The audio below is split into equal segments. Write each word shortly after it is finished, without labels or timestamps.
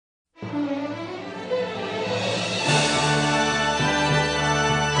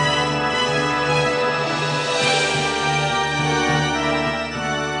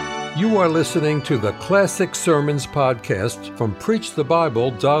are listening to the Classic Sermons podcast from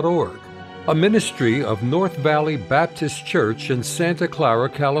PreachTheBible.org, a ministry of North Valley Baptist Church in Santa Clara,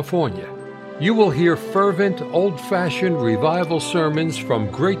 California. You will hear fervent, old-fashioned revival sermons from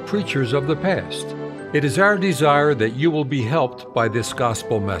great preachers of the past. It is our desire that you will be helped by this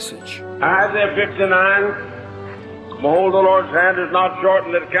gospel message. Isaiah 59, Behold, the Lord's hand is not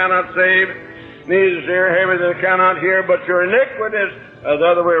shortened that it cannot save, neither is his ear heavy that it cannot hear, but your iniquity is the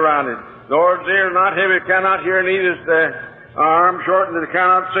other way around it. The Lord's ear is not heavy, it cannot hear, neither is the arm shortened that it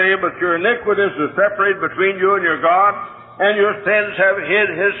cannot save, but your iniquities is separated between you and your God, and your sins have hid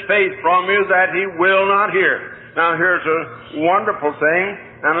his face from you that he will not hear. Now here's a wonderful thing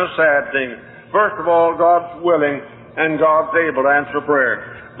and a sad thing. First of all, God's willing and God's able to answer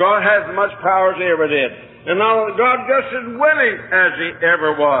prayer. God has as much power as he ever did. And now God just as willing as he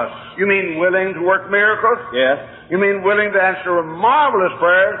ever was. You mean willing to work miracles? Yes. You mean willing to answer marvelous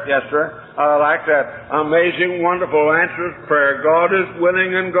prayers? Yes, sir. I like that. Amazing, wonderful answers to prayer. God is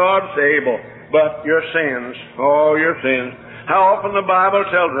willing and God's able. But your sins, oh, your sins. How often the Bible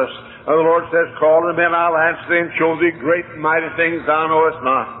tells us, the Lord says, call to men, I'll answer thee and show thee great and mighty things thou knowest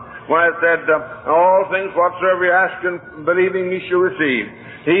not. When I said, all things whatsoever you ask and believing ye shall receive.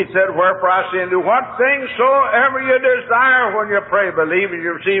 He said, wherefore I say unto you, what things soever you desire when you pray, believe and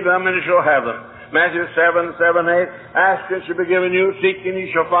you receive them and you shall have them. Matthew 7:8, ask and it shall be given you, seek and ye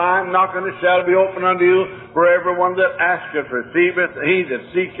shall find, knock and it shall be opened unto you. For everyone that asketh receiveth, he that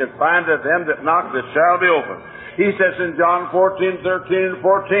seeketh findeth, them that knock it shall be opened. He says in John 14:13 and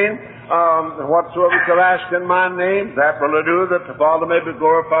 14, whatsoever you shall ask in my name, that will I do, that the Father may be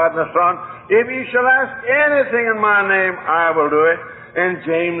glorified in the Son. If ye shall ask anything in my name, I will do it. In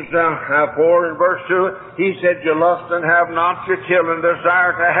James 4 and verse 2, he said, you lust and have not, you kill and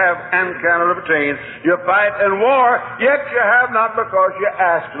desire to have and cannot obtain. You fight and war, yet you have not because you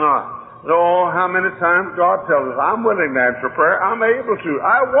ask not. Oh, how many times God tells us, I'm willing to answer prayer, I'm able to,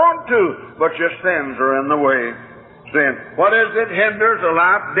 I want to, but your sins are in the way. Sin. What is it hinders a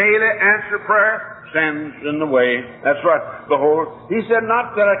life daily answer prayer? Sins in the way. That's right. Behold, he said,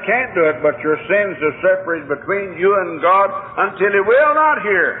 not that I can't do it, but your sins are separated between you and God until he will not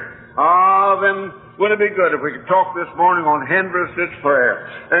hear. Then would it be good if we could talk this morning on hindrances prayer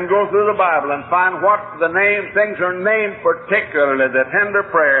and go through the Bible and find what the things are named particularly that hinder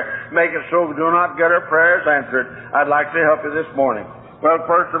prayer, make it so we do not get our prayers answered. I'd like to help you this morning. Well,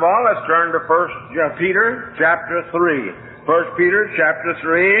 first of all, let's turn to 1 Peter chapter 3. 1 Peter chapter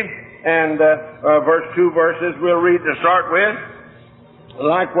 3. And verse 2 verses we'll read to start with.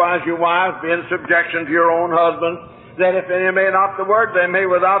 Likewise, you wives, be in subjection to your own husbands, that if any may not the word, they may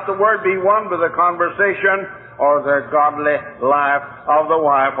without the word be won by the conversation or the godly life of the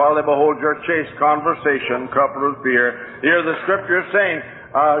wife, while they behold your chaste conversation coupled with fear. Here the Scripture is saying,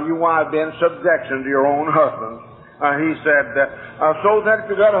 you wives, be in subjection to your own husbands. He said, so that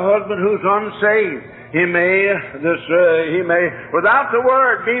if you got a husband who's unsaved, he may, without the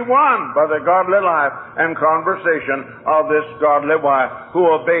word, be won by the godly life and conversation of this godly wife who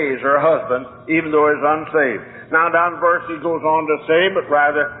obeys her husband, even though he's unsaved. Now, down verse, he goes on to say, but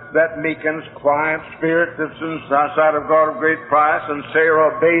rather that meek and quiet spirit that's in the sight of God of great price, and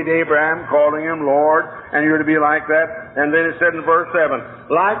Sarah obeyed Abraham, calling him Lord, and you're to be like that. And then he said in verse 7,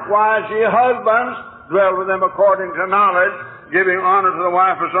 likewise, ye husbands, dwell with them according to knowledge, giving honor to the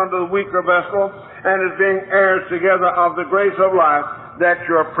wife as unto the weaker vessel, and as being heirs together of the grace of life, that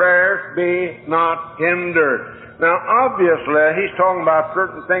your prayers be not hindered. Now, obviously, he's talking about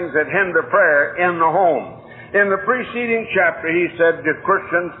certain things that hinder prayer in the home. In the preceding chapter, he said to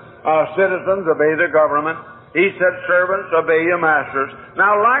Christians, citizens, obey the government. He said, servants, obey your masters.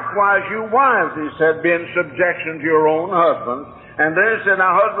 Now, likewise, you wives, he said, be in subjection to your own husbands. And then he said,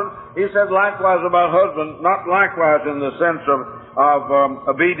 now husbands, he said likewise about husbands, not likewise in the sense of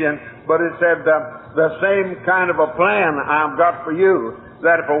obedience, but he said the same kind of a plan I've got for you,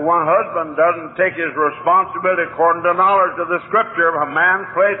 that if one husband doesn't take his responsibility according to knowledge of the Scripture of a man's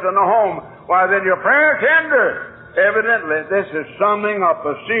place in the home, why then your prayer is hindered. Evidently, this is summing up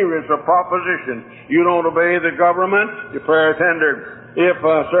a series of propositions. You don't obey the government, your prayer is hindered. If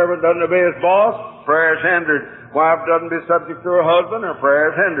a servant doesn't obey his boss, prayer is hindered. Wife doesn't be subject to her husband, her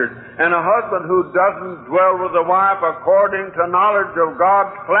prayer is hindered. And a husband who doesn't dwell with the wife according to knowledge of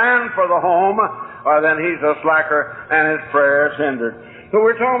God's plan for the home, then he's a slacker and his prayer is hindered. So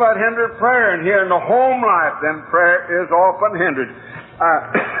we're talking about hindered prayer, and here in the home life, then prayer is often hindered.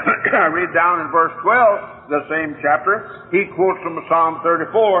 I read down in verse 12, the same chapter, he quotes from Psalm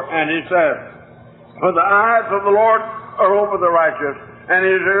 34, and he says, for the eyes of the Lord are over the righteous, and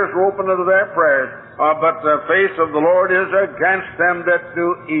his ears are open unto their prayers. But the face of the Lord is against them that do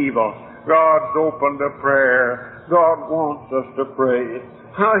evil. God's open to prayer. God wants us to pray.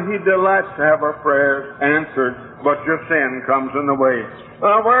 How He delights to have our prayers answered, but your sin comes in the way.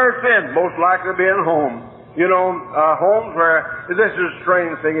 Where is sin? Most likely being home. You know, homes where, this is a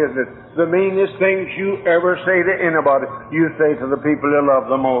strange thing, isn't it? The meanest things you ever say to anybody, you say to the people you love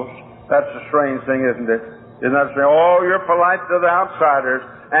the most. That's a strange thing, isn't it? Isn't that strange? Oh, you're polite to the outsiders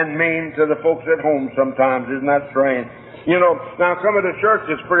and mean to the folks at home sometimes. Isn't that strange? You know, now coming to church,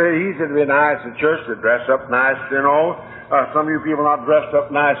 it's pretty easy to be nice at church, to dress up nice, you know. Some of you people not dressed up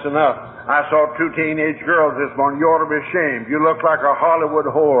nice enough. I saw 2 teenage girls this morning. You ought to be ashamed. You look like a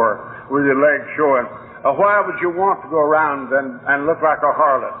Hollywood whore with your legs showing. Why would you want to go around and look like a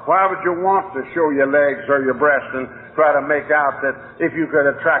harlot? Why would you want to show your legs or your breasts and try to make out that if you could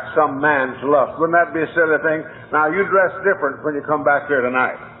attract some man's lust? Wouldn't that be a silly thing? Now, you dress different when you come back here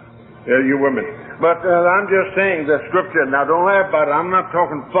tonight. You women. But I'm just saying the Scripture. Now, don't laugh about it. I'm not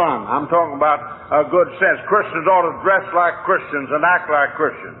talking fun. I'm talking about good sense. Christians ought to dress like Christians and act like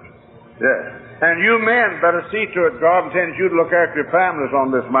Christians. Yes. And you men better see to it. God intends you to look after your families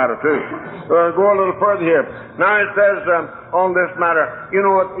on this matter, too. Go a little further here. Now it says on this matter, you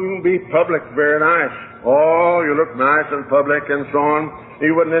know what? You can be public very nice. Oh, you look nice in public and so on.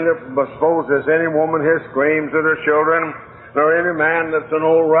 You wouldn't suppose there's any woman here screams at her children, nor any man that's an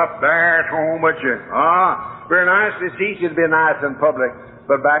old rough there at home with you. Very nice. It's easy to be nice in public,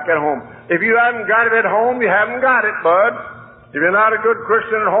 but back at home. If you haven't got it at home, you haven't got it, bud. If you're not a good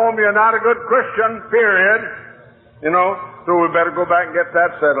Christian at home, you're not a good Christian, period. You know, so we better go back and get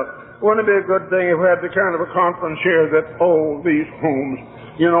that settled. Wouldn't it be a good thing if we had the kind of a conference here that, these homes,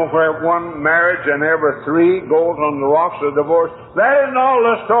 you know, where one marriage and every 3 goes on the rocks of divorce. That isn't all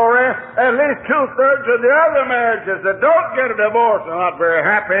the story. At least 2/3 of the other marriages that don't get a divorce are not very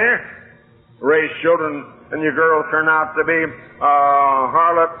happy. Raise children and your girls turn out to be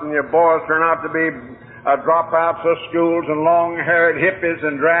harlots and your boys turn out to be dropouts of schools and long-haired hippies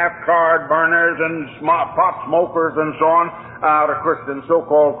and draft card burners and pot smokers and so on out of Christian,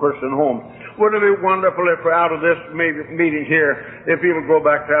 so-called Christian homes. Wouldn't it be wonderful if out of this meeting here, if people go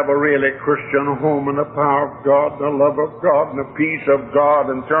back to have a really Christian home and the power of God, the love of God, and the peace of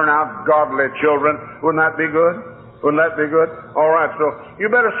God, and turn out godly children? Wouldn't that be good? Wouldn't that be good? All right, so you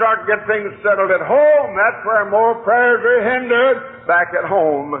better start to get things settled at home. That's where more prayers are hindered, back at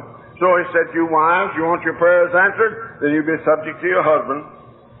home. So he said, you wives, you want your prayers answered? Then you be subject to your husband.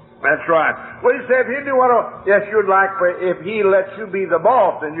 That's right. Well, he said, if he do what, yes, you'd like, if he lets you be the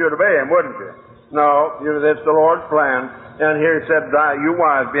boss, then you'd obey him, wouldn't you? No, that's the Lord's plan. And here he said, you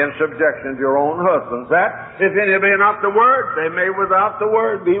wives, be in subjection to your own husbands. That, if any be not the word, they may without the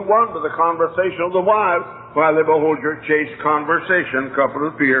word be won by the conversation of the wives, while they behold your chaste conversation,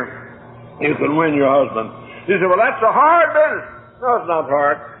 coupled with fear. You can win your husband. He said, well, that's a hard business. No, it's not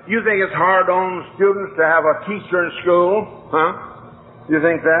hard. You think it's hard on students to have a teacher in school? Huh? You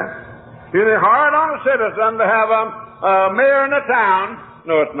think that? You think hard on a citizen to have a mayor in a town?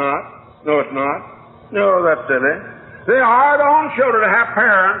 No, it's not. No, it's not. No, that's silly. It's hard on children to have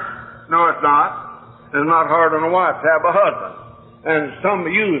parents? No, it's not. It's not hard on a wife to have a husband. And some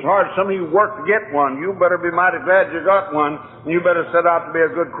of you, it's hard. Some of you work to get one. You better be mighty glad you got one. And you better set out to be a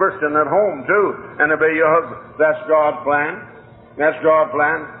good Christian at home, too, and obey your husband. That's God's plan. That's God's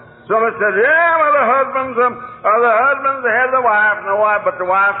plan. So it says, yeah, well, the husband's the head of the wife, and but the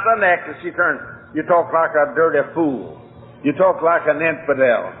wife's the neck, and she turns. You talk like a dirty fool. You talk like an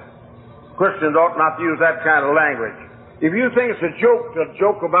infidel. Christians ought not to use that kind of language. If you think it's a joke to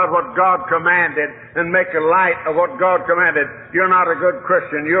joke about what God commanded and make a light of what God commanded, you're not a good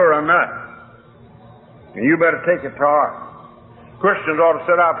Christian. You're a nut. And you better take it to heart. Christians ought to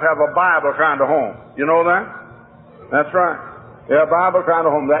set out to have a Bible kind of home. You know that? That's right. Yeah, Bible kind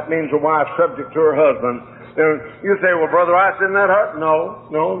of home. That means a wife subject to her husband. You say, well, Brother Rice, didn't that hurt?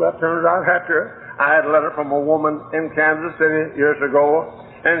 No, that turns out happier. I had a letter from a woman in Kansas City years ago,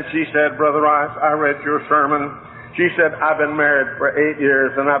 and she said, Brother Rice, I read your sermon. She said, I've been married for 8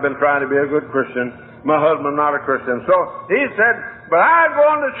 years, and I've been trying to be a good Christian. My husband not a Christian. So he said, but I go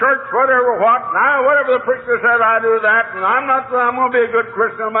on to church, whatever the preacher says, I do that, and I'm going to be a good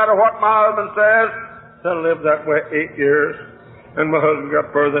Christian no matter what my husband says. So I lived that way 8 years. And my husband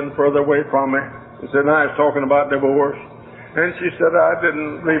got further and further away from me. He said, I was talking about divorce. And she said, I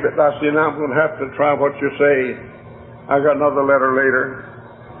didn't leave it. I said, now I'm going to have to try what you say. I got another letter later.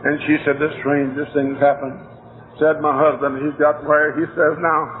 And she said, the strangest things happened. Said my husband, he's got where he says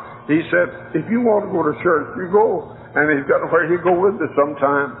now. He said, if you want to go to church, you go. And he's got where he go with us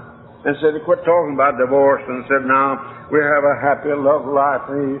sometime. And said, he quit talking about divorce and said, now we have a happy love life.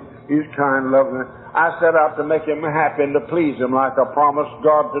 And He's kind, loving. I set out to make him happy and to please him like I promised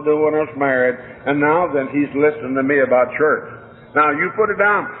God to do when I was married. And now then he's listening to me about church. Now you put it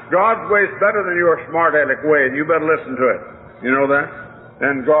down. God's way is better than your smart aleck way, and you better listen to it. You know that?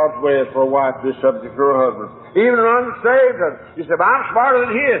 And God's way is for a wife to be subject to her husband. Even an unsaved, you say, I'm smarter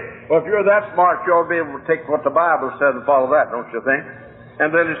than he is. Well, if you're that smart, you ought to be able to take what the Bible says and follow that, don't you think? And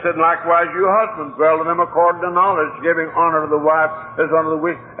then he said, likewise, you husbands, dwell to them according to knowledge, giving honor to the wife as unto the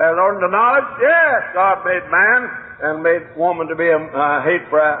weak. As unto knowledge, yes, God made man and made woman to be a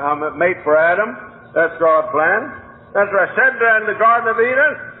mate for Adam. That's God's plan. That's what I said in the Garden of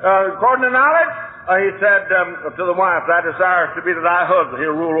Eden. According to knowledge, he said to the wife, thy desire is to be to thy husband.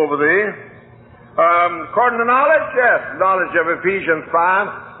 He'll rule over thee. According to knowledge, yes, knowledge of Ephesians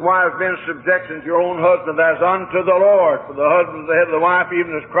 5, wives be in subjection to your own husband as unto the Lord. For the husband is the head of the wife,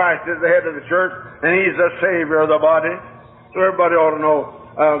 even as Christ is the head of the church, and he's the Savior of the body. So everybody ought to know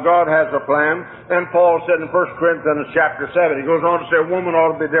God has a plan. And Paul said in 1 Corinthians chapter 7, he goes on to say a woman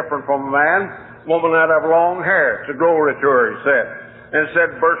ought to be different from a man. A woman ought to have long hair. It's a glory to her, he said. And it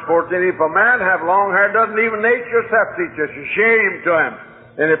said, verse 14, if a man have long hair, doesn't even nature herself teach us. It's shame to him.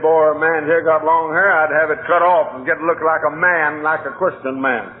 Any boy or man here got long hair, I'd have it cut off and get to look like a man, like a Christian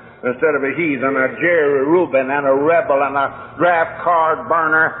man, instead of a heathen, a Jerry Reuben, and a rebel, and a draft card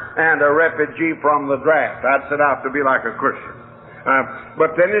burner, and a refugee from the draft. I'd set out to be like a Christian.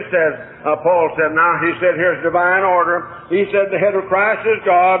 But then it says, Paul said, now he said, here's divine order. He said the head of Christ is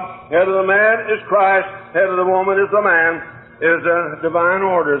God, head of the man is Christ, head of the woman is the man, is a divine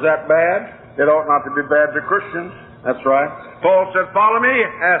order. Is that bad? It ought not to be bad to Christians. That's right. Paul said, follow me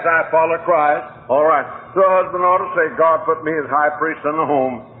as I follow Christ. All right. So a husband ought to say, God put me as high priest in the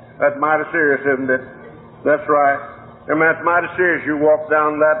home. That's mighty serious, isn't it? That's right. And that's mighty serious. You walk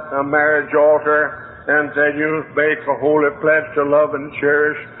down that marriage altar and then you make a holy pledge to love and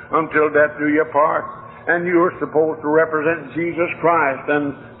cherish until death do you part. And you are supposed to represent Jesus Christ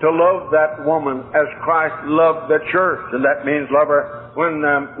and to love that woman as Christ loved the church. And that means love her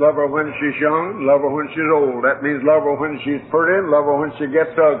when she's young, love her when she's old. That means love her when she's pretty, love her when she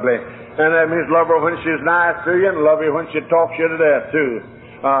gets ugly. And that means love her when she's nice to you and love you when she talks you to death too.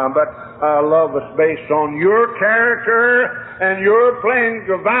 But love is based on your character and your playing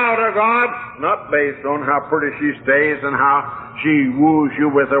the vow to God, not based on how pretty she stays and how she woos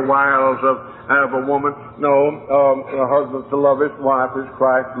you with the wiles of a woman. No, a husband to love his wife as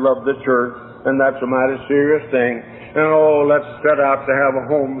Christ loved the church, and that's a mighty serious thing. And let's set out to have a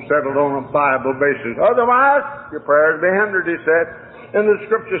home settled on a Bible basis. Otherwise, your prayers be hindered, he said. And the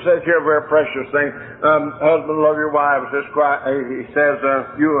Scripture says here a very precious thing. Husband, love your wives as Christ. He says,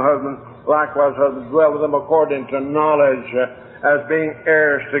 you husband, likewise husband, dwell with them according to knowledge, as being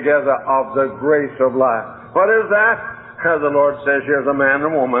heirs together of the grace of life. What is that? As the Lord says, here's a man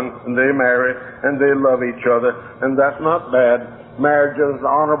and woman, and they marry, and they love each other, and that's not bad. Marriage is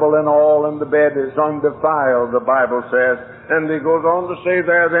honorable in all, and the bed is undefiled, the Bible says. And he goes on to say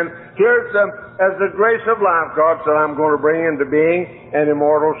there then, here's as the grace of life, God said, I'm going to bring into being an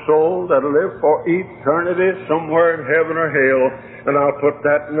immortal soul that'll live for eternity somewhere in heaven or hell, and I'll put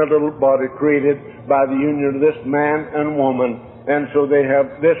that in a little body created by the union of this man and woman. And so they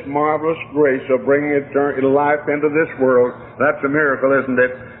have this marvelous grace of bringing eternal life into this world. That's a miracle, isn't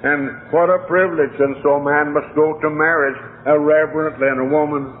it? And what a privilege. And so a man must go to marriage reverently, and a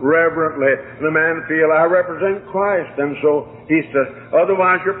woman reverently. And a man feel, I represent Christ. And so he says,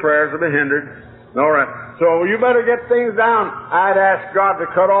 otherwise your prayers will be hindered. All right. So you better get things down. I'd ask God to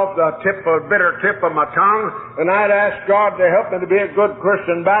cut off the bitter tip of my tongue, and I'd ask God to help me to be a good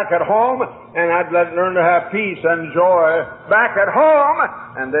Christian back at home, and I'd learn to have peace and joy back at home,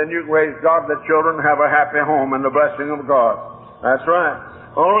 and then you raise godly children and have a happy home and the blessing of God. That's right.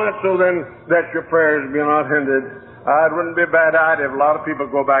 All right, so then that your prayers be not hindered. It wouldn't be a bad idea if a lot of people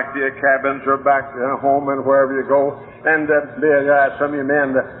go back to your cabins or back to home and wherever you go, and some of you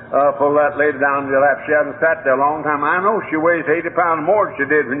men pull that lady down in your lap. She hasn't sat there a long time. I know she weighs 80 pounds more than she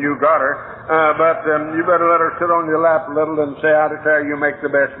did when you got her, but you better let her sit on your lap a little and say, I declare you make the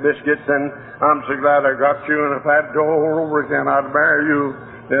best biscuits, and I'm so glad I got you, and if I had to go all over again, I'd marry you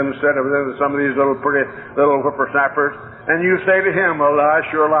instead of some of these little pretty little whippersnappers. And you say to him, well, I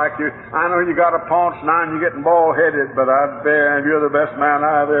sure like you. I know you got a paunch now and you're getting bald-headed, but you're the best man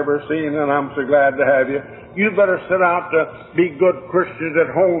I've ever seen, and I'm so glad to have you. You better set out to be good Christians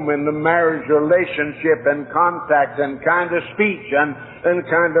at home in the marriage relationship and contact and kind of speech and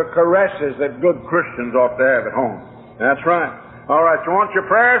kind of caresses that good Christians ought to have at home. That's right. All right, you want your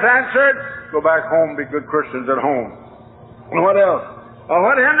prayers answered? Go back home, be good Christians at home. And what else?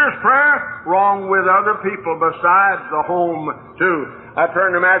 What hinders prayer? Wrong with other people besides the home, too. I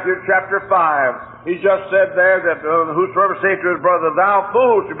turn to Matthew chapter 5. He just said there that whosoever say to his brother, thou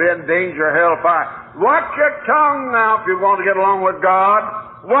fool, should be in danger of hellfire. Watch your tongue now if you want to get along with God.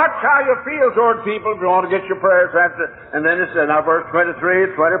 Watch how you feel toward people if you want to get your prayers answered. And then it said, now verse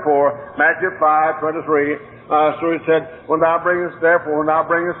 23, 24, Matthew 5, 23. So he said, when thou bringest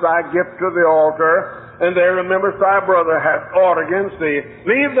thy gift to the altar, and there rememberest thy brother hath aught against thee,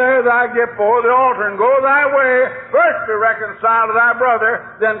 leave there thy gift before the altar, and go thy way. First be reconciled to thy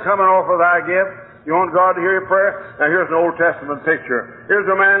brother, then come and offer thy gift. You want God to hear your prayer? Now here's an Old Testament picture. Here's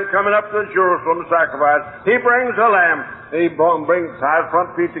a man coming up to Jerusalem to sacrifice. He brings a lamb. He ties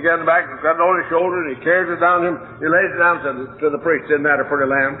front feet together back, and got it on his shoulder, and he carries it down him. He lays it down to the priest. Isn't that a pretty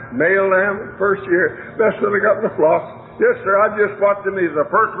lamb? Male lamb, first year. Best one I got in the flock. Yes, sir, I just watched him. He's the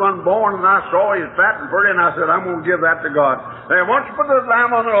first one born, and I saw he's fat and pretty, and I said, I'm going to give that to God. Now, once you put the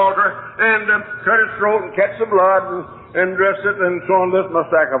lamb on the altar, and cut its throat, and catch the blood, and dress it, and so on, this is my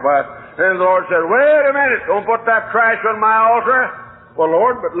sacrifice. And the Lord said, wait a minute, don't put that trash on my altar. Well,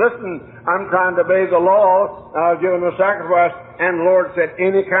 Lord, but listen, I'm trying to obey the law. I was giving the sacrifice. And the Lord said,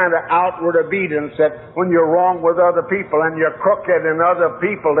 any kind of outward obedience, that when you're wrong with other people and you're crooked in other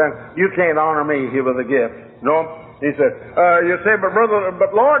people, then you can't honor me here with a gift. No. He said, you say, but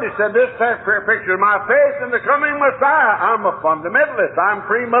Lord, he said, this picture of my face in the coming Messiah. I'm a fundamentalist. I'm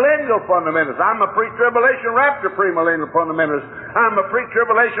premillennial fundamentalist. I'm a pre-tribulation rapture premillennial fundamentalist. I'm a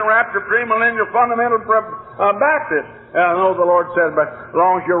pre-tribulation rapture premillennial fundamental Baptist. I know the Lord said, but as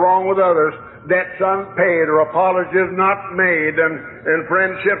long as you're wrong with others, debts unpaid or apologies not made and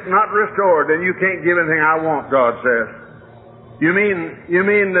friendships not restored, then you can't give anything I want, God says. You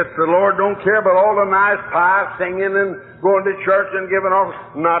mean that the Lord don't care about all the nice pie singing and going to church and giving off?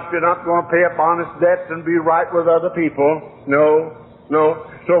 You're not going to pay up honest debts and be right with other people. No.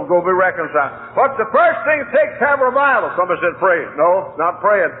 So go be reconciled. What's the first thing it takes to have revival? Somebody said pray. No, not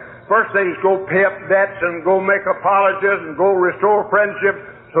praying. First thing is go pay up debts and go make apologies and go restore friendships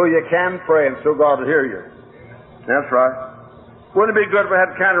so you can pray and so God will hear you. That's right. Wouldn't it be good if we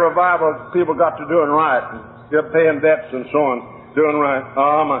had the kind of revival people got to doing right? You're paying debts and so on, doing right.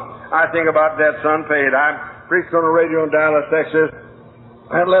 I think about debts unpaid. I preached on the radio in Dallas, Texas.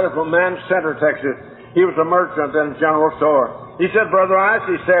 I had a letter from Man Center, Texas. He was a merchant in a general store. He said, Brother Ice,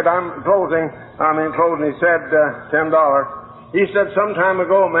 he said, I'm in closing. He said, $10. He said, some time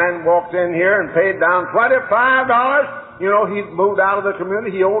ago, a man walked in here and paid down $25. You know, he moved out of the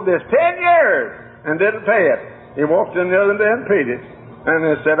community. He owed this 10 years and didn't pay it. He walked in the other day and paid it. And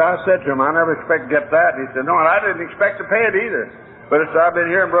I said to him, I never expect to get that. He said, no, and I didn't expect to pay it either. But I've been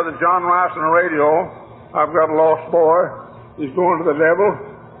hearing Brother John Rice on the radio. I've got a lost boy. He's going to the devil.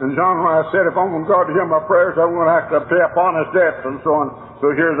 And John Rice said, if I'm going to God to hear my prayers, I'm going to have to pay upon his debts and so on.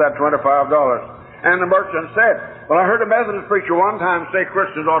 So here's that $25. And the merchant said, well, I heard a Methodist preacher one time say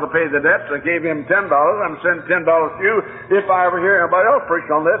Christians ought to pay the debts. I gave him $10. I'm sending $10 to you. If I ever hear anybody else preach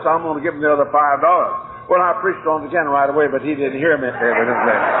on this, I'm going to give him the other $5. Well, I preached on it again right away, but he didn't hear me,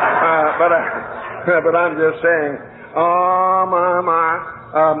 evidently. But I'm just saying,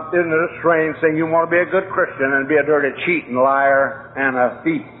 isn't it a strange thing? You want to be a good Christian and be a dirty cheat and liar and a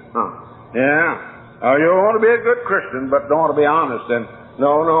thief. Yeah. You want to be a good Christian, but don't want to be honest. And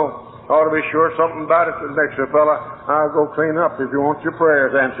no. Ought to be sure something about it that makes you, fella, I'll go clean up if you want your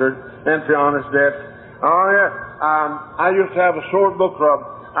prayers answered and pay honest debts. Oh, yeah. I used to have a sword book club.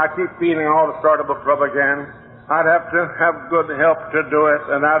 I keep feeling I ought to start a book club again. I'd have to have good help to do it,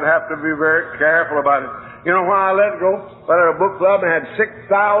 and I'd have to be very careful about it. You know why I let it go? But at a book club, I had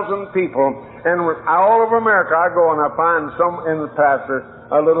 6,000 people, and all over America I go and I find some in the pastor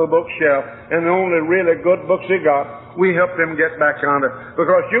a little bookshelf, and the only really good books he got, we help them get back on it.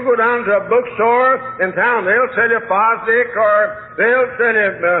 Because you go down to a bookstore in town, they'll sell you Fosdick, or they'll sell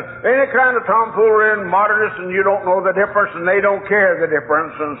you any kind of tomfoolery and modernist, and you don't know the difference, and they don't care the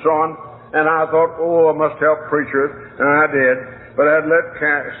difference, and so on. And I thought, I must help preachers, and I did. But I'd let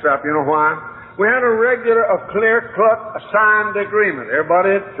stop. You know why? We had a clear-cut signed agreement.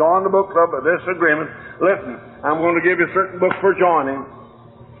 Everybody joined the book club with this agreement. Listen, I'm going to give you a certain book for joining.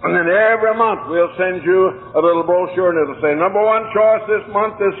 And then every month we'll send you a little brochure, and it'll say, number one choice this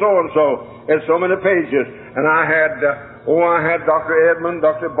month is so-and-so. It's so many pages. And I had Dr. Edmund,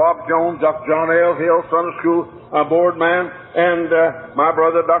 Dr. Bob Jones, Dr. John L. Hill, Sunday School board man, and my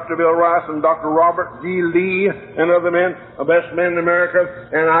brother, Dr. Bill Rice, and Dr. Robert G. Lee, and other men, the best men in America.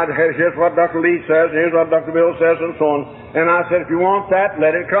 And here's what Dr. Lee says, here's what Dr. Bill says, and so on. And I said, if you want that,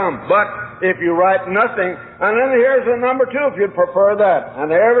 let it come. But if you write nothing. And then here's the number 2 if you'd prefer that.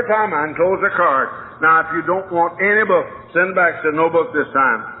 And every time I enclose a card. Now, if you don't want any book, send back, say, no book this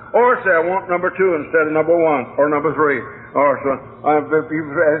time. Or say, I want number 2 instead of number 1 or number 3. Or so,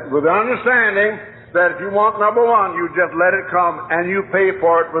 with the understanding that if you want number 1, you just let it come and you pay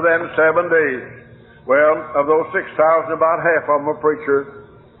for it within 7 days. Well, of those 6,000, about half of them are preachers.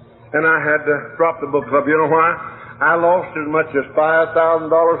 And I had to drop the book club. You know why? I lost as much as $5,000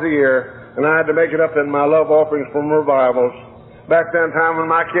 a year, and I had to make it up in my love offerings from revivals. Back then time when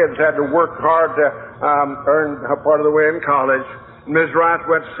my kids had to work hard to earn a part of the way in college. Ms. Rice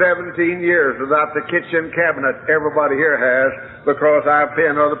went 17 years without the kitchen cabinet everybody here has because I've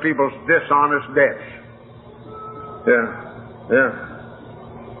paid other people's dishonest debts. Yeah.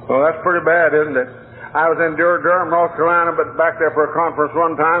 Well, that's pretty bad, isn't it? I was in Durham, North Carolina, but back there for a conference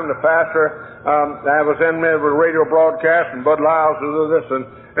one time. The pastor, I was in there with a radio broadcast, and Bud Lyles was this. And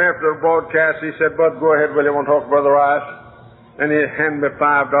after the broadcast, he said, Bud, go ahead, will you want to talk to Brother Rice? And he handed me $5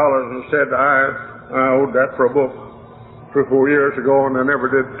 and said, I owed that for a book 3 or 4 years ago, and I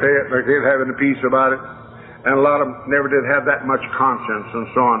never did pay it. They didn't have any peace about it. And a lot of them never did have that much conscience and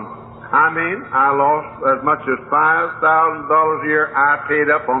so on. I mean, I lost as much as $5,000 a year I paid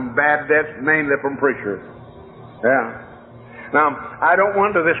up on bad debts, mainly from preachers. Yeah. Now, I don't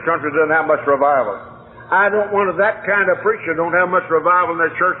wonder this country doesn't have much revival. I don't wonder that kind of preacher don't have much revival in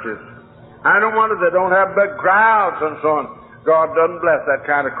their churches. I don't wonder they don't have big crowds and so on. God doesn't bless that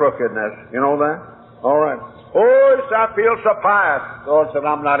kind of crookedness. You know that? All right. Oh, I feel so pious. The Lord said,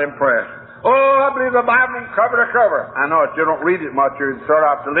 I'm not impressed. Oh, I believe the Bible from cover to cover. I know it. You don't read it much. You'd start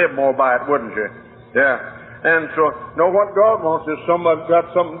out to live more by it, wouldn't you? Yeah. And so, know what God wants is somebody got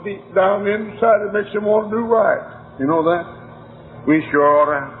something deep down inside that makes him want to do right. You know that? We sure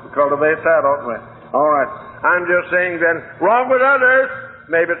ought to cultivate that, oughtn't we? All right. I'm just saying then, wrong with others.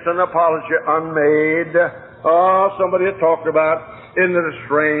 Maybe it's an apology unmade. Oh, somebody had talked about, isn't it a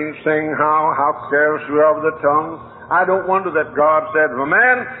strange thing how careless we are with the tongue? I don't wonder that God said, if a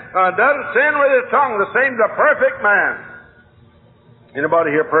man does sin with his tongue, the same's a perfect man.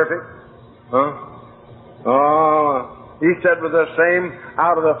 Anybody here perfect? Huh? Oh, he said with the same,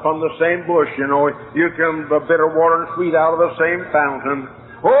 from the same bush, you know, you can bitter water and sweet out of the same fountain.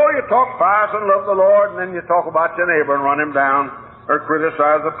 Oh, you talk pious and love the Lord, and then you talk about your neighbor and run him down, or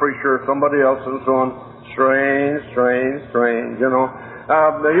criticize the preacher or somebody else and so on. Strange, you know.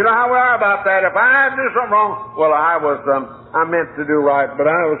 You know how we are about that. If I do something wrong, well, I meant to do right, but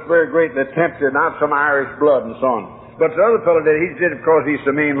I was very greatly tempted, not some Irish blood and so on. But the other fellow did, he did it because he's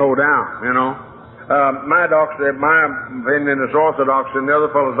so mean low down, you know. My opinion is orthodoxy, and the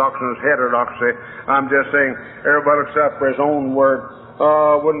other fellow's doctrine is heterodoxy. I'm just saying, everybody looks out for his own word.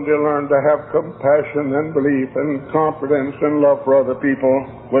 Wouldn't you learn to have compassion and belief and confidence and love for other people?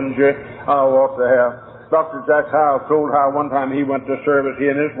 Wouldn't you? I ought to have. Dr. Jack Howell told how one time he went to service,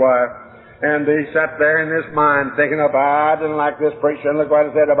 he and his wife, and he sat there in his mind thinking about, I didn't like this preacher, and look what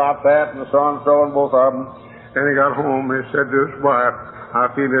he said about that, and so on, and both of them. And he got home, he said to his wife,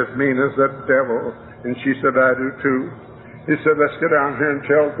 I feel as mean as the devil. And she said, I do too. He said, let's get down here and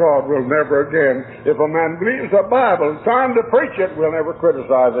tell God we'll never again. If a man believes the Bible, trying to preach it, we'll never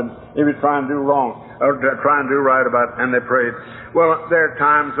criticize him if he's trying to do wrong, or trying to do right about it. And they prayed. Well, there are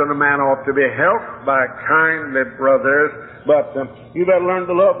times when a man ought to be helped by kindly brothers, but you better learn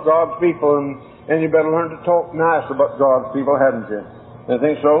to love God's people, and you better learn to talk nice about God's people, hadn't you? You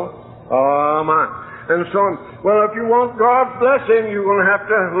think so? Oh, my. And so on. Well, if you want God's blessing, you're going to have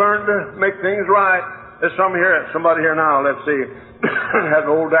to learn to make things right. There's somebody here now, let's see, has an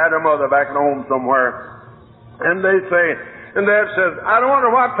old dad or mother back at home somewhere. And they say, and Dad says, I don't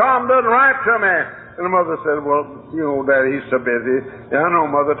wonder why Tom doesn't write to me. And the mother said, well, you know, Daddy, he's so busy. Yeah, I know,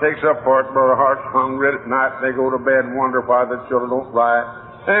 Mother takes up for it, but her heart's hungry at night. They go to bed and wonder why the children don't write.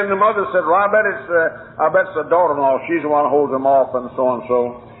 And the mother said, well, I bet it's the daughter-in-law. She's the one who holds them off and so and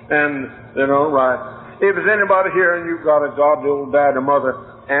so. And they don't write. If there's anybody here and you've got a godly old dad or mother,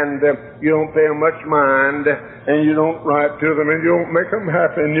 and you don't pay them much mind, and you don't write to them, and you don't make them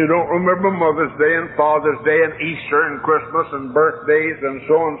happy, and you don't remember Mother's Day and Father's Day and Easter and Christmas and birthdays and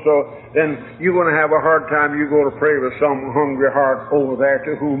so, then you're going to have a hard time. You go to pray with some hungry heart over there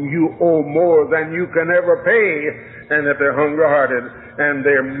to whom you owe more than you can ever pay. And if they're hungry-hearted and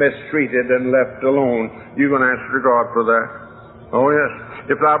they're mistreated and left alone, you're going to answer to God for that. Oh,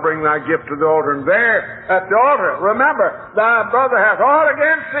 yes. If thou bring thy gift to the altar, and there at the altar, remember, thy brother hath aught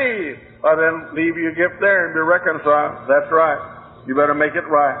against thee, then leave your gift there and be reconciled. That's right. You better make it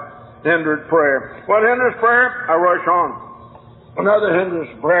right. Hindered prayer. What hinders prayer? I rush on. Another hinders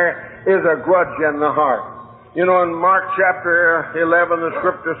prayer is a grudge in the heart. You know, in Mark chapter 11, the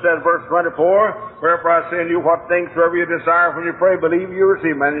scripture says, verse 24, wherefore I say unto you, what things soever you desire when you pray, believe you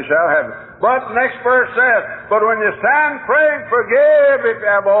receive them, and you shall have it. But the next verse says, but when you stand praying, forgive if you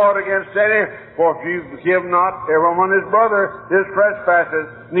have aught against any, for if you forgive not everyone his brother his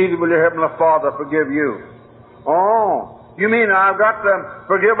trespasses, neither will your heavenly Father forgive you. Oh, you mean I've got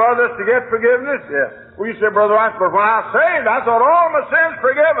to forgive others to get forgiveness? Yes. Well, you say, Brother Rice, but when I was saved, I thought all my sins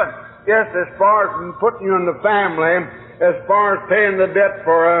forgiven. Yes, as far as putting you in the family, as far as paying the debt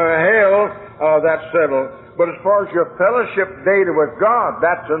for hell, that's settled. But as far as your fellowship daily with God,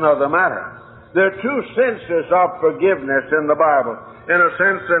 that's another matter. There are two senses of forgiveness in the Bible. In a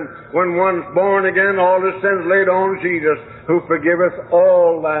sense, when one's born again, all his sins laid on Jesus, who forgiveth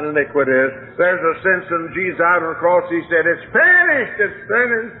all thine iniquities. There's a sense in Jesus out on the cross, he said, it's finished, it's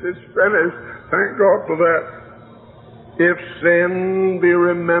finished, it's finished. Thank God for that. If sin be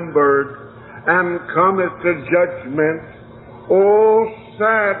remembered and cometh to judgment, oh,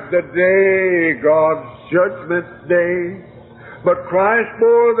 sad the day, God's judgment day. But Christ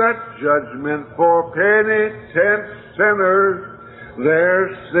bore that judgment for penitent sinners. Their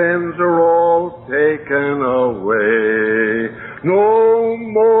sins are all taken away. No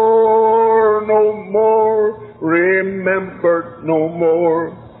more, remembered no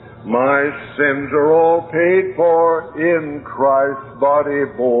more. My sins are all paid for in Christ's body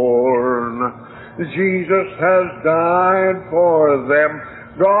born. Jesus has died for them.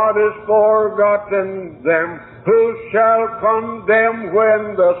 God has forgotten them. Who shall condemn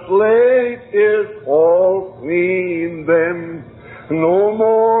when the slate is all clean then? No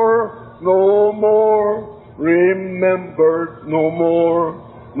more, remembered no more.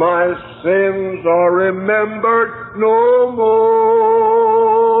 My sins are remembered no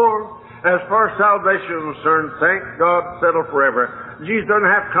more. As far as salvation is concerned, thank God, settled forever. Jesus doesn't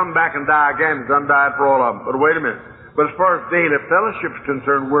have to come back and die again. He's done died for all of them. But wait a minute. But as far as daily fellowship is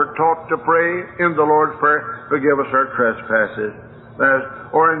concerned, we're taught to pray in the Lord's Prayer, forgive us our trespasses.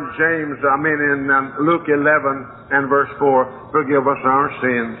 Or in Luke 11 and verse 4, forgive us our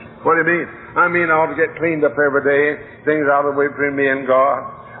sins. What do you mean? I mean, I ought to get cleaned up every day. Things out of the way between me and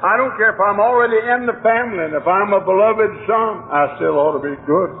God. I don't care if I'm already in the family, and if I'm a beloved son, I still ought to be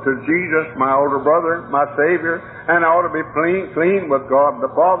good to Jesus, my older brother, my Savior, and I ought to be clean with God the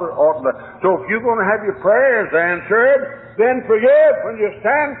Father. So if you're going to have your prayers answered, then forgive. When you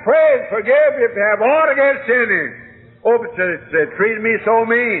stand praying, forgive if you have aught against any. Oh, but it treated me so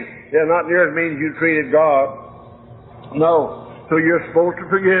mean. Yeah, not near as mean as you treated God. No. So you're supposed to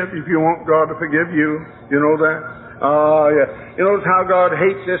forgive if you want God to forgive you. You know that? Oh, yeah. You notice how God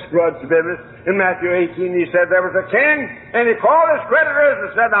hates this grudge business. In Matthew 18, he said there was a king, and he called his creditors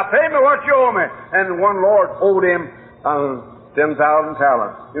and said, now pay me what you owe me. And one Lord owed him 10,000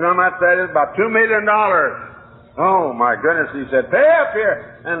 talents. You know how much that is? About $2 million. Oh, my goodness. He said, pay up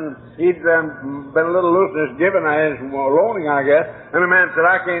here. And he'd been a little loose in his giving, his loaning, I guess. And the man said,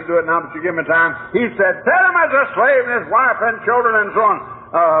 I can't do it now, but you give me time. He said, sell him as a slave and his wife and children and so on.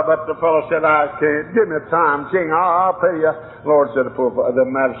 But the fellow said, I can't. Give me time, king. I'll pay you. The Lord said, the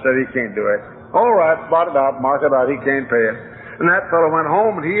master said he can't do it. All right, blot it out, mark it out. He can't pay it. And that fellow went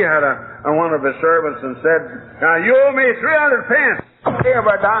home, and he had one of his servants and said, now you owe me 300 pence. I'll pay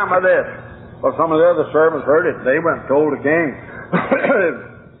every dime of this. Well, some of the other servants heard it. They went and told the king.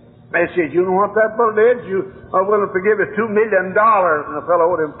 They said, you know what that fellow did? You are willing to forgive us $2 million. And the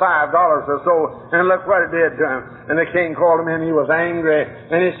fellow owed him $5 or so. And look what it did to him. And the king called him in. He was angry.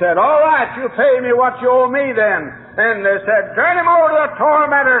 And he said, all right, you pay me what you owe me then. And they said, turn him over to the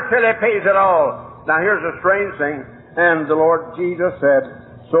tormentor till he pays it all. Now here's a strange thing. And the Lord Jesus said,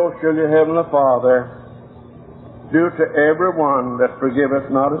 so shall your heavenly Father do to every one that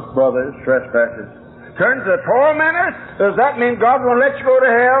forgiveth not his brother his trespasses. Turn to the tormentors? Does that mean God will let you go to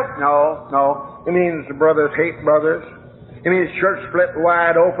hell? No. It means brothers hate brothers. It means church split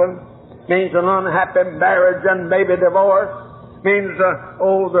wide open. It means an unhappy marriage and maybe divorce. It means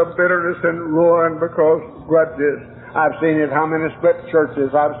the bitterness and ruin because grudges. I've seen it, how many split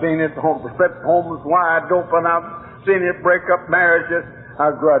churches. I've seen it, split homes wide open. I've seen it break up marriages.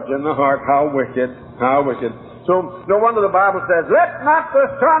 A grudge in the heart. How wicked. How wicked. So, no wonder the Bible says, let not the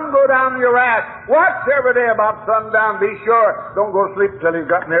sun go down your wrath. Watch every day about sundown. Be sure. Don't go to sleep till you've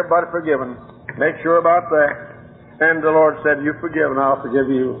gotten everybody forgiven. Make sure about that. And the Lord said, you forgive and I'll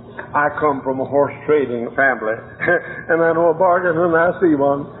forgive you. I come from a horse trading family. And I know a bargain and I see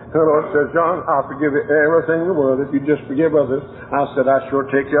one. And the Lord says, John, I'll forgive you everything in the world if you just forgive others. I said, I sure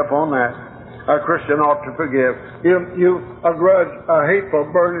take you up on that. A Christian ought to forgive. You a grudge, a hateful,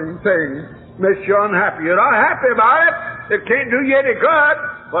 burning thing makes you unhappy. You're not happy about it. It can't do you any good.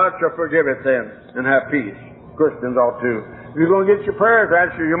 Why don't you forgive it then and have peace? Christians ought to. If you're going to get your prayers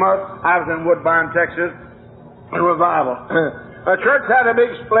answered, you must. I was in Woodbine, Texas, a revival. A church had a big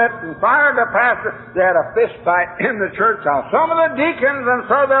split and fired the pastor. They had a fist fight in the church house. Some of the deacons and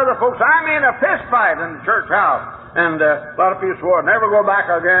some of the other folks, a fist fight in the church house. And a lot of people swore, never go back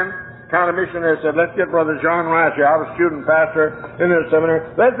again. County missionary said, let's get Brother John Rice here. I was student pastor in the seminary.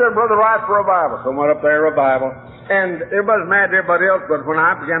 Let's get Brother Rice for revival. So I went up there, revival. And everybody's mad at everybody else, but when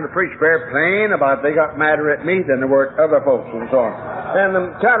I began to preach very plain about it, they got madder at me than they were at other folks and so on. And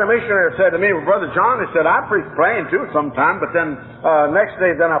the county missionary said to me, well, Brother John, he said, I preach plain too sometime, but then next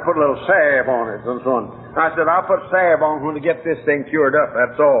day then I put a little salve on it and so on. I said, I'll put salve on when to get this thing cured up,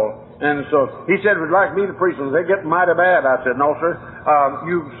 that's all. And so he said, would like me to preach? And they get mighty bad. I said, no, sir.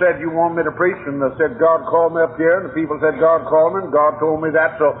 You said you want me to preach, and I said, God called me up here, and the people said, God called me, and God told me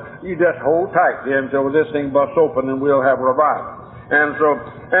that, so you just hold tight there until this thing busts open, and we'll have a revival. And so,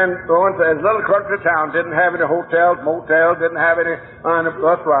 going to a little country town, didn't have any hotels, motels, didn't have any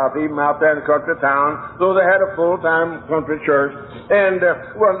bus routes, even out there in the country town, so they had a full-time country church. And,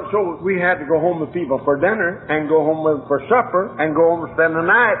 so we had to go home with people for dinner, and go home for supper, and go home and spend the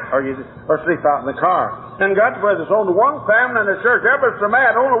night, or sleep out in the car. And got to where there's only one family in the church. Everybody's so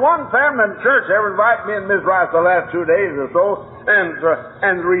mad. Only one family in the church ever invited me and Miss Rice the last 2 days or so. And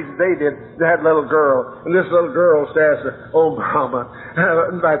the reason they did, they had a little girl. And this little girl says, oh, Mama,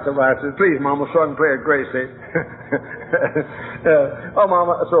 invite the Rice. Please, Mama, so I can play at Gracie. Oh,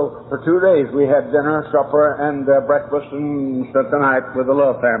 Mama. So for 2 days we had dinner, supper, and breakfast, and spent the night with the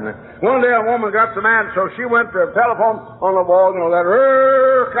Love family. One day a woman got so mad, so she went to a telephone on the wall, that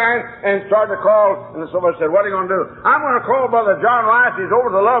kind, and started to call. And somebody said, what are you going to do? I'm going to call Brother John Rice. He's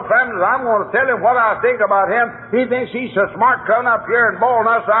over the Love family. I'm going to tell him what I think about him. He thinks he's so smart coming up here and bawling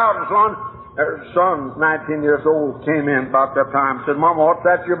us out and so on. Her son, 19 years old, came in about that time and said, Mama, what's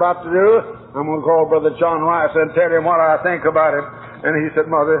that you're about to do? I'm going to call Brother John Rice and tell him what I think about him. And he said,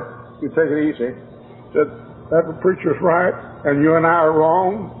 Mother, you take it easy. He said, that preacher's right, and you and I are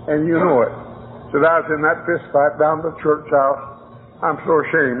wrong, and you know it. He said, I was in that fist fight down at the church house. I'm so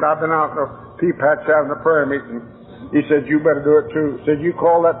ashamed. I've been out in the pea patch having a prayer meeting. He said, you better do it too. He said, you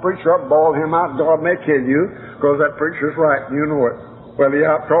call that preacher up, bawl him out, God may kill you, because that preacher's right, and you know it. Well, he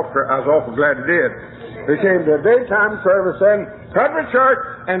out-talked her. I was awful glad he did. They came to a daytime service in country church,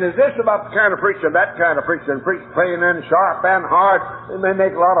 and is this about the kind of preaching, that kind of preaching, preach plain and sharp and hard? It may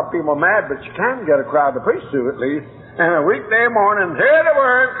make a lot of people mad, but you can get a crowd to preach to at least. And a weekday morning, here they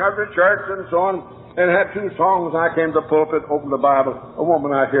were in country church and so on, and had 2 songs. I came to the pulpit, opened the Bible. A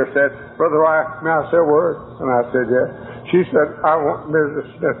woman out here said, Brother Rice, may I say a word? And I said, yes. She said, I want Mrs.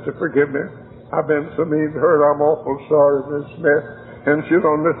 Smith to forgive me. I've been so mean to her. I'm awful sorry, Mrs. Smith. And she was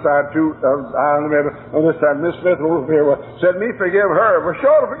on this side, too. On this side, Miss Smith over here said, me forgive her. Well,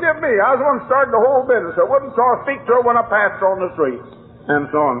 sure to forgive me. I was the one who started the whole business. I wouldn't speak to her when I passed on the street. And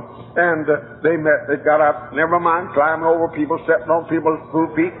so on. And they met. They got up, never mind, climbing over people, stepping on people's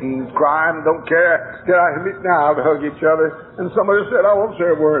feet and crying, don't care. Get out and meet now to hug each other. And somebody said, I won't say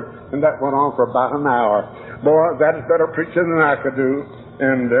a word. And that went on for about an hour. Boy, that's better preaching than I could do.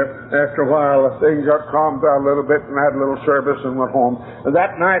 And after a while, things got calmed down a little bit, and had a little service and went home. And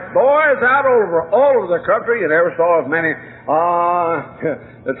that night, boys out all over the country, you never saw as many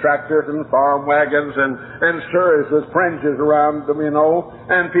the tractors and farm wagons and surreys with fringes around them,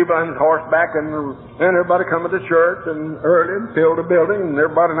 and people on horseback, and everybody coming to church and early and filled the building, and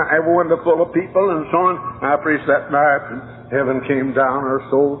every window full of people and so on. I preached that night, and heaven came down, our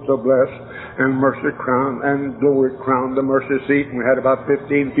souls so blessed. And mercy crowned, and glory crowned the mercy seat. And we had about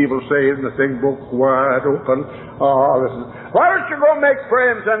 15 people saved, and the thing broke wide open. Oh, listen. Why don't you go make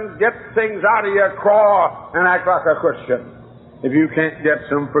friends and get things out of your craw and act like a Christian? If you can't get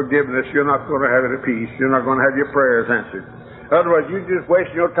some forgiveness, you're not going to have any peace. You're not going to have your prayers answered. Otherwise, you're just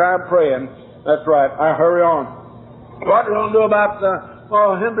wasting your time praying. That's right. I hurry on. What are you going to do about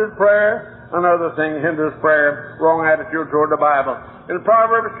hindered prayer? Another thing hinders prayer. Wrong attitude toward the Bible. In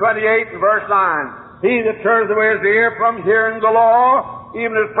Proverbs 28 and verse 9, he that turns away his ear from hearing the law,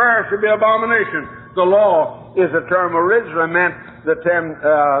 even his prayer should be abomination. The law is a term originally meant the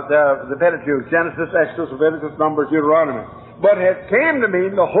Pentateuch, Genesis, Exodus, Leviticus, Numbers, Deuteronomy. But it came to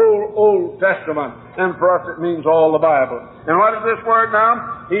mean the whole Old Testament. And for us it means all the Bible. And what is this word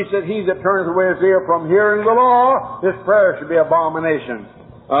now? He said, he that turns away his ear from hearing the law, his prayer should be abomination.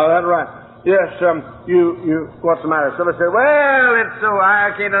 That's right. Yes, what's the matter? Somebody said, well, it's so,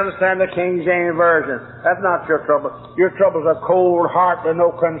 I can't understand the King James Version. That's not your trouble. Your trouble's a cold heart with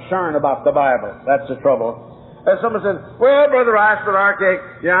no concern about the Bible. That's the trouble. Someone said, well, Brother Rice, but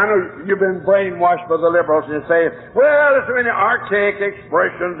archaic. Yeah, I know you've been brainwashed by the liberals, and you say, well, there's so many archaic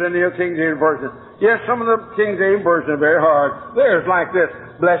expressions in the King James Version. Yes, some of the King James Version are very hard. There's like this,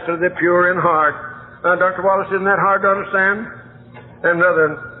 blessed are the pure in heart. Dr. Wallace, isn't that hard to understand? And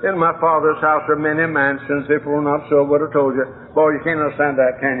another, in my Father's house are many mansions. If it were not so, I would have told you. Boy, you can't understand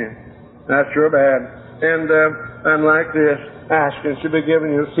that, can you? That's sure bad. And like this, asking shall be given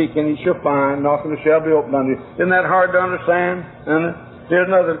you, seeking you shall find, knocking shall be opened unto you. Isn't that hard to understand? Here's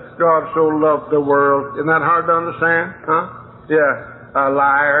another, God so loved the world. Isn't that hard to understand? Huh? Yeah. A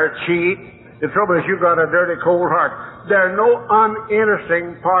liar, cheat. The trouble is you've got a dirty, cold heart. There are no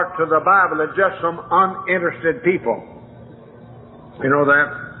uninteresting parts of the Bible. There's just some uninterested people. You know that?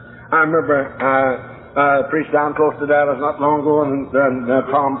 I remember I preached down close to Dallas not long ago, and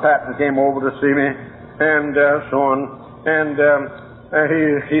Tom Patton came over to see me, and so on. And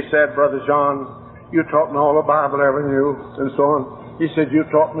he said, Brother John, you taught me all the Bible I ever knew, and so on. He said, you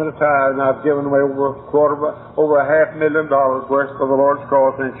taught me the tithe, and I've given away over $500,000 worth for the Lord's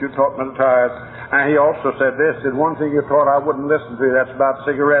cause since you taught me the tithe. And he also said this, that one thing you taught I wouldn't listen to, that's about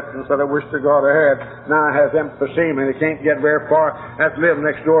cigarettes, and said I wish to God I had. Now I have emphysema, and he can't get very far. Has to live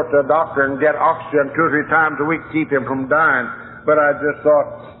next door to a doctor and get oxygen 2 or 3 times a week to keep him from dying. But I just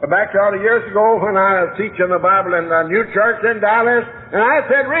thought, back all the years ago when I was teaching the Bible in the new church in Dallas, and I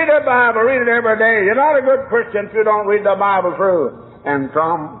said, read the Bible, read it every day. You're not a good Christian if you don't read the Bible through. And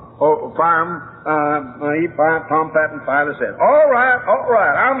Tom Patton finally said, all right,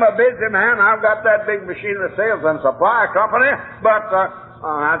 I'm a busy man. I've got that big machinery sales and supply company, but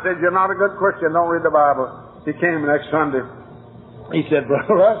I said, you're not a good Christian, don't read the Bible. He came next Sunday. He said,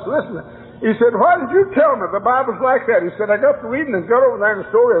 Brother Russ, listen. He said, why did you tell me the Bible's like that? He said, I got to reading and got over there in the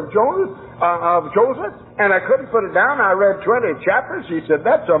story of Joseph, and I couldn't put it down. I read 20 chapters. He said,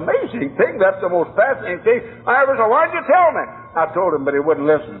 that's an amazing thing. That's the most fascinating thing I ever saw. Why did you tell me? I told him, but he wouldn't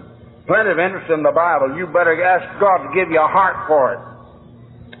listen. Plenty of interest in the Bible. You better ask God to give you a heart for it.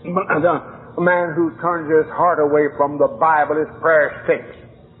 A man who turns his heart away from the Bible, his prayer stinks.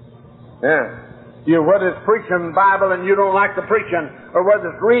 Yeah. Whether it's preaching the Bible and you don't like the preaching, or whether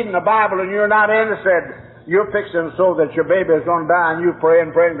it's reading the Bible and you're not interested, you're fixing so that your baby is going to die, and you pray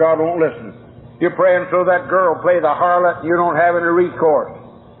and God won't listen. You're praying so that girl play the harlot and you don't have any recourse.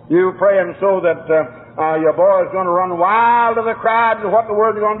 You're praying so that your boy is going to run wild to the crowd, and what in the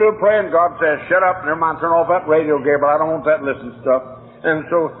world are you going to do? Praying. God says, shut up, never mind, turn off that radio, Gabriel. I don't want that listening stuff. And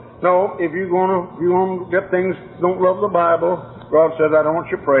so, no, if you're going to get things, don't love the Bible, God says, I don't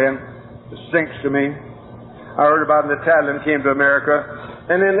want you praying. It stinks to me. I heard about an Italian came to America,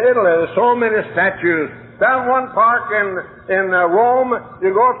 and in Italy there's so many statues. Down one park in Rome,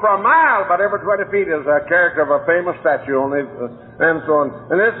 you go for a mile, but every 20 feet is a character of a famous statue only, and so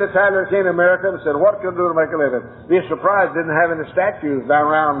on. And this Italian came to America and said, what can I do to make a living? Be surprised didn't have any statues down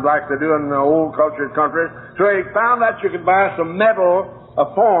around like they do in the old cultured countries. So he found out you could buy some metal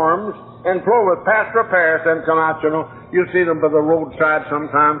forms and flow with past repairs and come out, you know. You see them by the roadside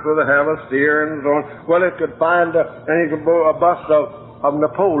sometimes where they have a steer and so on. Well, it could find a bust of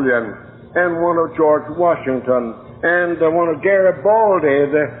Napoleon, and one of George Washington, and one of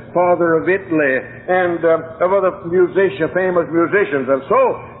Garibaldi, the father of Italy, and of other famous musicians. And so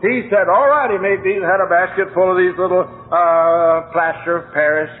he said, all right, he made these, had a basket full of these little plaster of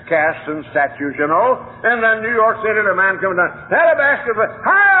Paris casts and statues, you know. And then New York City, the man coming down, had a basket full,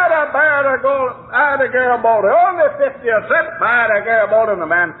 how to buy the gold, the Garibaldi, only 50 cents, buy the Garibaldi. And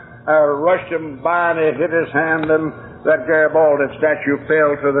the man rushed him by, and he hit his hand, and that Garibaldi statue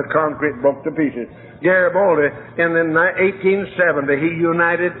fell to the concrete, broke to pieces. Garibaldi, in 1870, he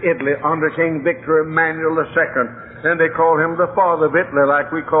united Italy under King Victor Emmanuel II, and they called him the father of Italy, like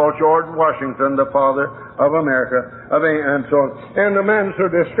we call George Washington the father of America, and so on. And the man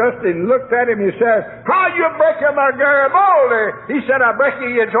so disgusted looked at him. He said, "How you breaking my Garibaldi?" He said, "I'm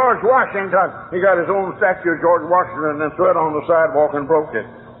breaking you, George Washington." He got his own statue of George Washington and threw it on the sidewalk and broke it.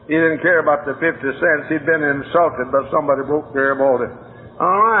 He didn't care about the 50 cents. He'd been insulted, but somebody broke Garibaldi.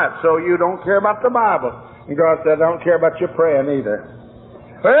 All right, so you don't care about the Bible. And God said, I don't care about your praying either.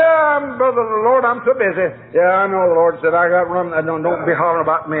 Well, Brother Lord, I'm so busy. Yeah, I know, the Lord said, I got run. Don't be hollering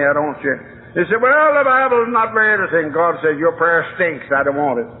about me, I don't you. He said, well, the Bible's not very interesting. God said, your prayer stinks. I don't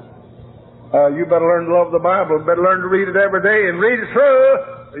want it. You better learn to love the Bible. You better learn to read it every day and read it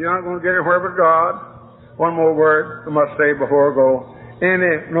through. You're not going to get anywhere but God. One more word I must say before I go.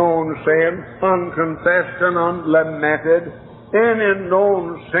 Any known sin, unconfessed and unlamented, any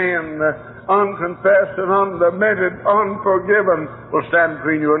known sin, unconfessed and unlamented, unforgiven, will stand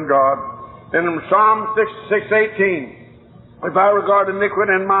between you and God. And in Psalm 66:18, if I regard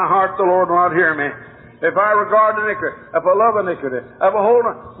iniquity in my heart, the Lord will not hear me. if I regard iniquity, if I love iniquity, if I hold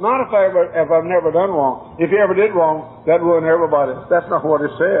on, not if I've never done wrong. If you ever did wrong, that'd ruin everybody. That's not what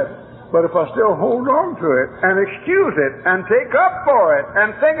it said. But if I still hold on to it and excuse it and take up for it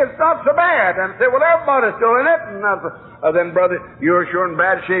and think it's not so bad and say, well, everybody's doing it, and then, brother, you're sure in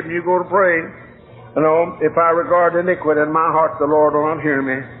bad shape and you go to pray. No, if I regard iniquity in my heart, the Lord will not hear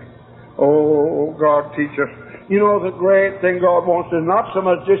me. Oh, God, teach us. You know, the great thing God wants is not so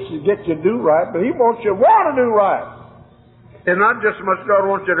much just to get you to do right, but He wants you to want to do right. It's not just so much God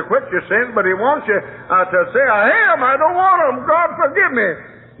wants you to quit your sins, but He wants you to say, I am, I don't want them, God forgive me.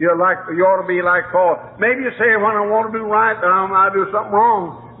 You ought to be like Paul. Maybe you say, when I want to do right, I do something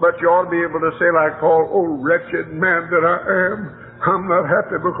wrong. But you ought to be able to say like Paul, oh, wretched man that I am. I'm not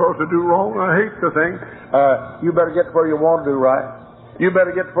happy because I do wrong. I hate the thing. You better get where you want to do right. You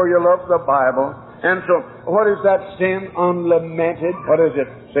better get where you love the Bible. And so, what is that sin unlamented? What is it?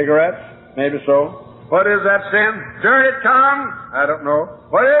 Cigarettes? Maybe so. What is that sin? Dirty tongue? I don't know.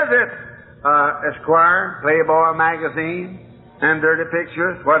 What is it? Esquire, Playboy magazine, and dirty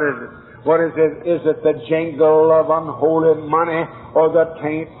pictures. What is it? What is it? Is it the jingle of unholy money or the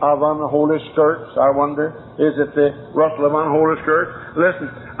taint of unholy skirts, I wonder? Is it the rustle of unholy skirts? Listen,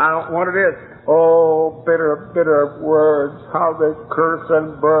 I don't know what it is. Oh, bitter, bitter words, how they curse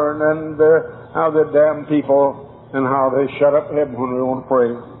and burn, and how they damn people, and how they shut up heaven when we want to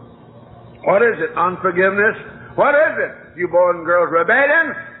pray. What is it? Unforgiveness? What is it? You boys and girls,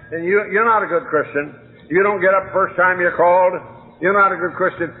 rebellion? And you're not a good Christian. You don't get up first time you're called, you're not a good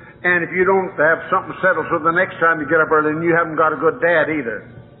Christian. And if you don't have something settled so the next time you get up early, then you haven't got a good dad either.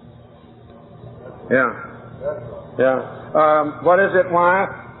 Yeah. What is it,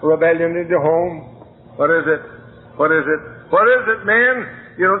 wife? Rebellion in your home. What is it? What is it? What is it, man?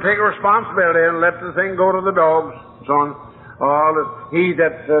 You don't take a responsibility and let the thing go to the dogs. So on. He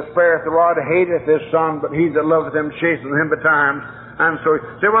that spareth the rod hateth his son, but he that loveth him chasteneth him betimes. And so you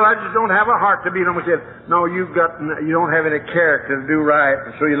say, well, I just don't have a heart to beat him with it. No, you don't have any character to do right,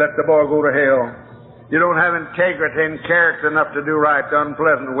 and so you let the boy go to hell. You don't have integrity and character enough to do right the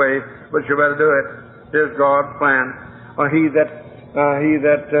unpleasant way, but you better do it. Here's God's plan. He that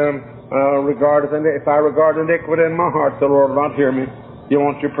regardeth, if I regard iniquity in my heart, the Lord will not hear me. You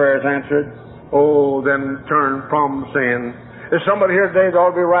want your prayers answered? Oh, then turn from sin. There's somebody here today that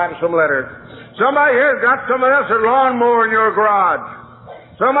ought to be writing some letters. Somebody here's got somebody else's lawnmower in your garage.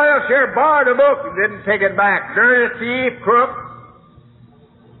 Somebody else here borrowed a book and didn't take it back. Dirty thief, crook.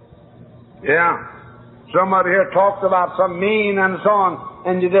 Yeah. Somebody here talked about some mean and so on,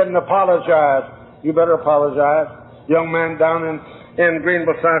 and you didn't apologize. You better apologize. Young man down in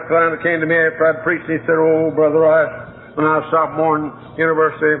Greenville, South Carolina, came to me after I'd preached. He said, oh, Brother Rice, when I was sophomore in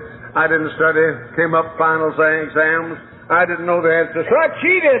university, I didn't study, came up finals exams. I didn't know the answers. So I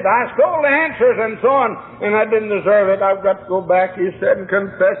cheated. I stole the answers and so on, and I didn't deserve it. I've got to go back, he said, and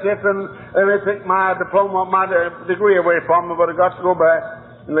confess it, and they took my diploma, my degree away from me, but I got to go back.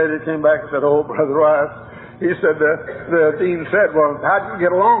 And later he came back and said, oh, Brother Rice, he said, the dean said, well, how'd you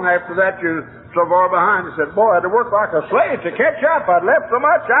get along after that? You so far behind. He said, boy, I had to work like a slave to catch up. I'd left so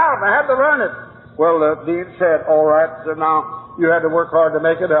much out, and I had to learn it. Well, the dean said, all right, so now you had to work hard to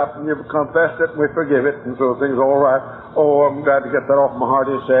make it up, and you've confessed it, and we forgive it, and so things are all right. Oh, I'm glad to get that off my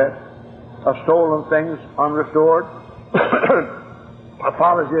heart, he said. Stolen things unrestored.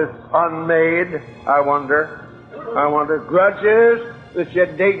 Apologies unmade, I wonder. Grudges that you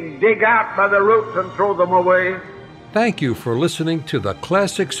dig out by the roots and throw them away. Thank you for listening to the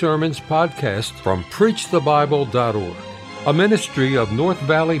Classic Sermons podcast from PreachTheBible.org, a ministry of North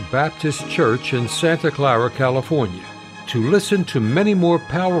Valley Baptist Church in Santa Clara, California. To listen to many more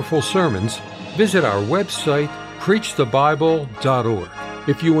powerful sermons, visit our website, PreachTheBible.org.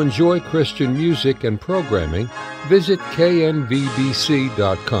 If you enjoy Christian music and programming, visit knvbc.com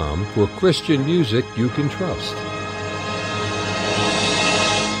for Christian music you can trust.